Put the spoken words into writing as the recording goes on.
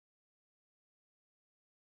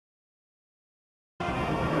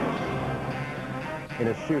in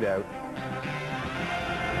a shootout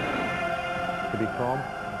to become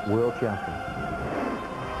world champion.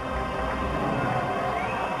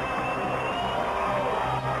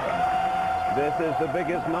 This is the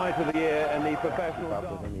biggest night of the year in the professional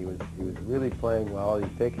dart. He was really playing well. He's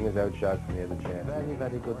taking his out shots when he had the chance. Very,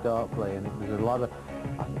 very good dart playing. There's a lot of...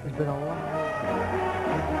 There's been a lot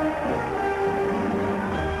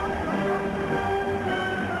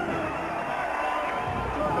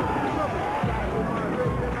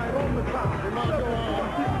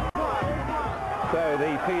So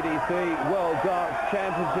the PDC World Darts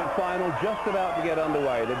Championship final just about to get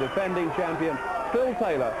underway. The defending champion Phil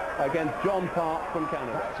Taylor against John Park from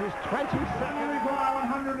Canada. That's his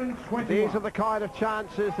 22nd. These are the kind of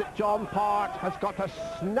chances that John Park has got to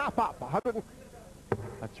snap up.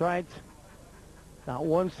 That's right. That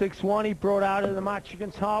 161 he brought out of the match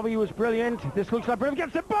against Harvey was brilliant. This looks like Brim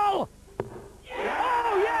gets the ball.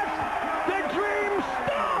 Oh yes! The dream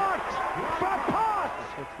starts for Park.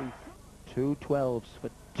 2 12s for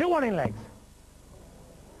 2 1 legs.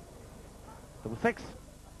 Double 6.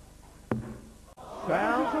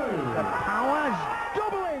 Well, the power's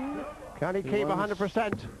doubling. Can he keep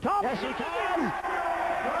 100%? Top. Yes, he can.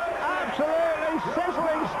 Absolutely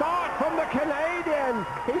sizzling start from the Canadian.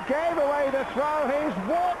 He gave away the throw. He's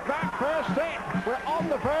walked that first set. We're on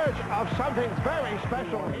the verge of something very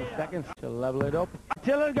special here. Seconds to level it up.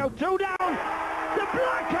 Tiller go 2 down. The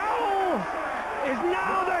Black Owl is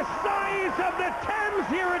now the size of the Thames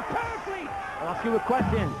here at Purfleet. I'll ask you a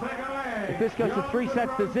question. If this goes to 3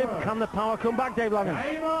 sets to zip, can the power come back, Dave Logan?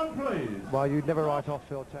 Well, you'd never write off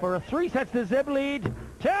Phil Taylor. For a 3 sets to zip lead,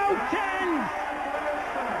 2 10s.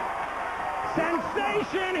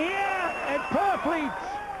 Sensation here at Purfleet.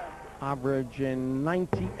 Averaging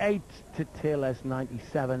 98 to Taylor's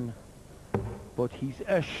 97. But he's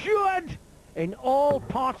assured in all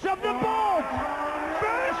parts of the board.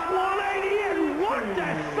 First 180 and what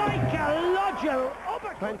a psychological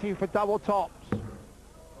uppercut. 20 for double tops.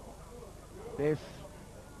 This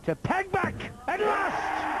to peg back at last.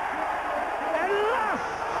 At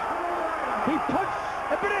last. He puts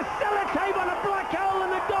a bit of sellotape on a black hole in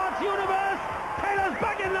the darts universe. Taylor's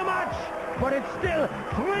back in the match. But it's still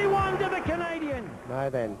 3-1 to the Canadian. Now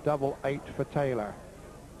then, double 8 for Taylor.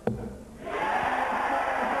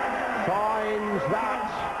 Signs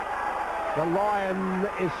that the lion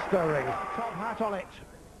is stirring. Top hat on it.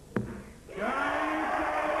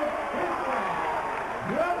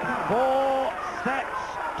 4 sets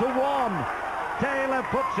to 1. Taylor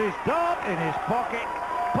puts his dart in his pocket.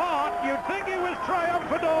 Park, you'd think he was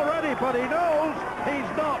triumphant already, but he knows he's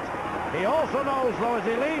not. He also knows, though, as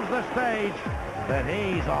he leaves the stage, that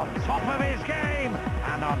he's on top of his game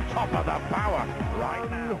and on top of the power right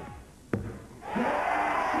now.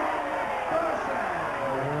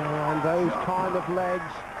 And those kind of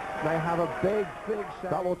legs, they have a big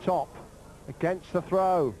double top against the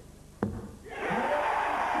throw.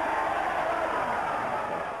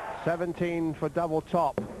 17 for double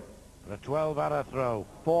top. The 12 out of throw.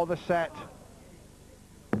 For the set.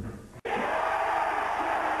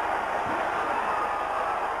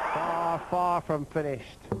 Far from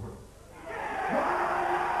finished.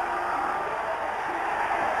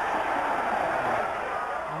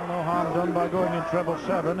 No harm done by going in treble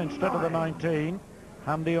 7 instead of the 19.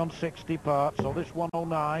 Handy on 60 parts, so this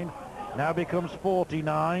 109 now becomes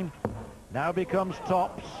 49, now becomes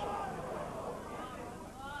tops.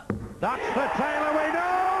 That's the Taylor we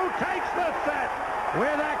know, takes the set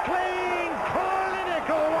with a clean,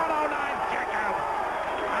 clinical 109 checkout.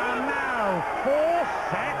 And now 4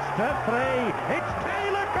 sets to 3. It's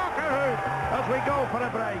Taylor Cockerhoop as we go for a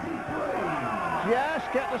break. Yes,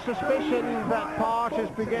 get the suspicion that Part is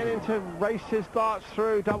beginning to race his darts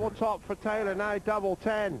through. Double top for Taylor, now double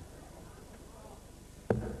 10.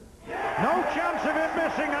 No chance of him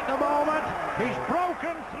missing at the moment. He's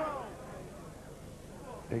broken through.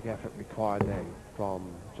 Big effort required then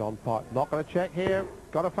from John Part. Not going to check here.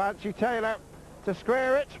 Got to fancy Taylor to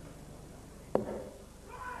square it.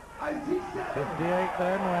 58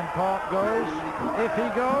 then when Park goes. If he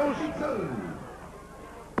goes.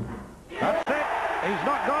 That's it. He's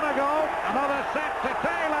not going to go. Another set to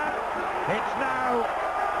Taylor. It's now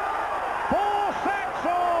 4 sets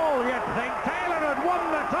all. You'd think Taylor had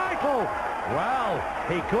won the title. Well,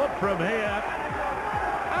 he could from here.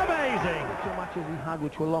 Amazing. The 2 matches he had,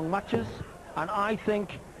 which were long matches, and I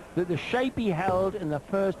think that the shape he held in the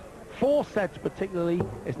first 4 sets particularly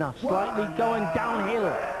is now slightly going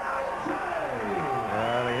downhill.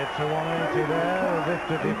 Well, he hits a 180 there, as if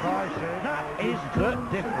to defy it. That is the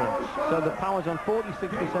difference. So the power's on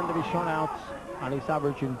 46% of his shot outs, and he's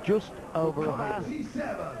averaging just over a half.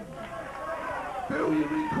 Bill, you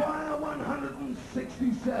require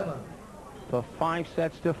 167. For 5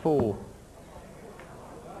 sets to 4.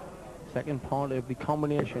 Second part of the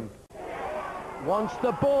combination. Wants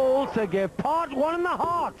the ball to give Part 1 in the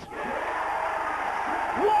heart. 1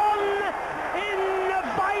 in the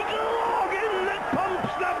vital organ that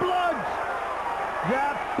pumps the blood. The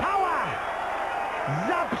power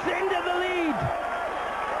zaps into the lead.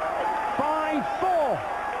 5-4.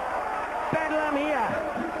 Bedlam here.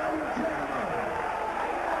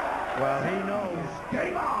 Well, he knows.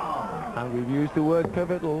 Game on! And we've used the word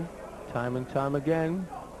pivotal time and time again.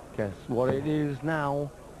 Guess what it is now?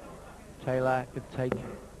 Taylor could take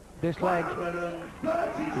this leg.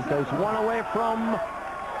 He goes one away from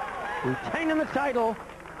retaining the title.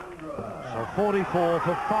 So 44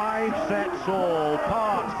 for 5 sets all.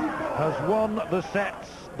 Part has won the sets,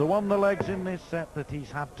 won the legs in this set that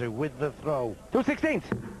he's had to with the throw. 2/16.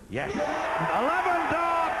 Yes. 11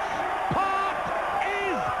 darts. Part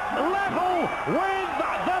is level with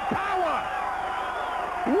the power.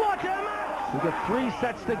 What a match! We've got 3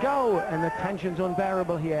 sets to go, and the tension's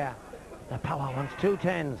unbearable here. The power wants 2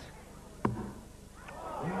 10s.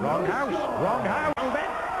 Wrong house. Wrong house. Wrong bet.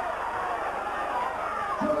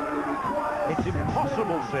 It's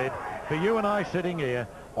impossible, Sid, for you and I sitting here,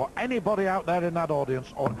 or anybody out there in that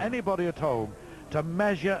audience, or anybody at home, to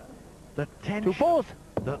measure the 2 tension 4s.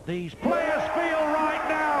 that these players feel right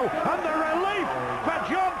now, and the relief for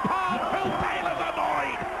John Part. Phil Taylor's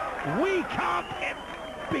annoyed. We can't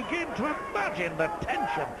begin to imagine the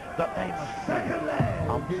tension that they must feel.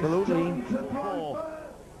 Absolutely.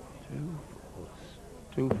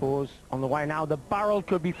 2 4s on the way now. The barrel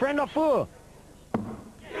could be friend or foe.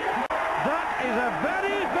 That is a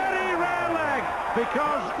very, very rare leg,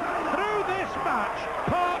 because through this match,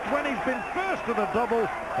 Part, when he's been first to the double,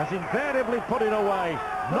 has invariably put it away.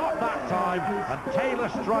 Not that time, and Taylor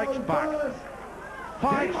strikes back.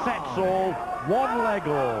 5 sets all, 1 leg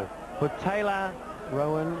all. But Taylor,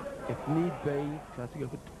 Rowan, if need be, tries to go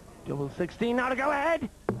for double 16 now to go ahead.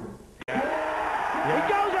 He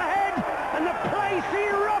goes ahead, and the place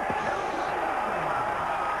erupts.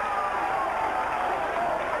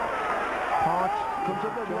 Part comes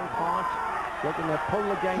up with John Part, looking to pull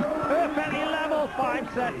the game perfectly level.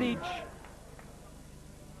 5 sets each.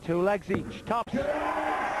 2 legs each. Tops.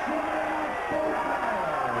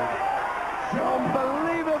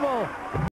 Unbelievable.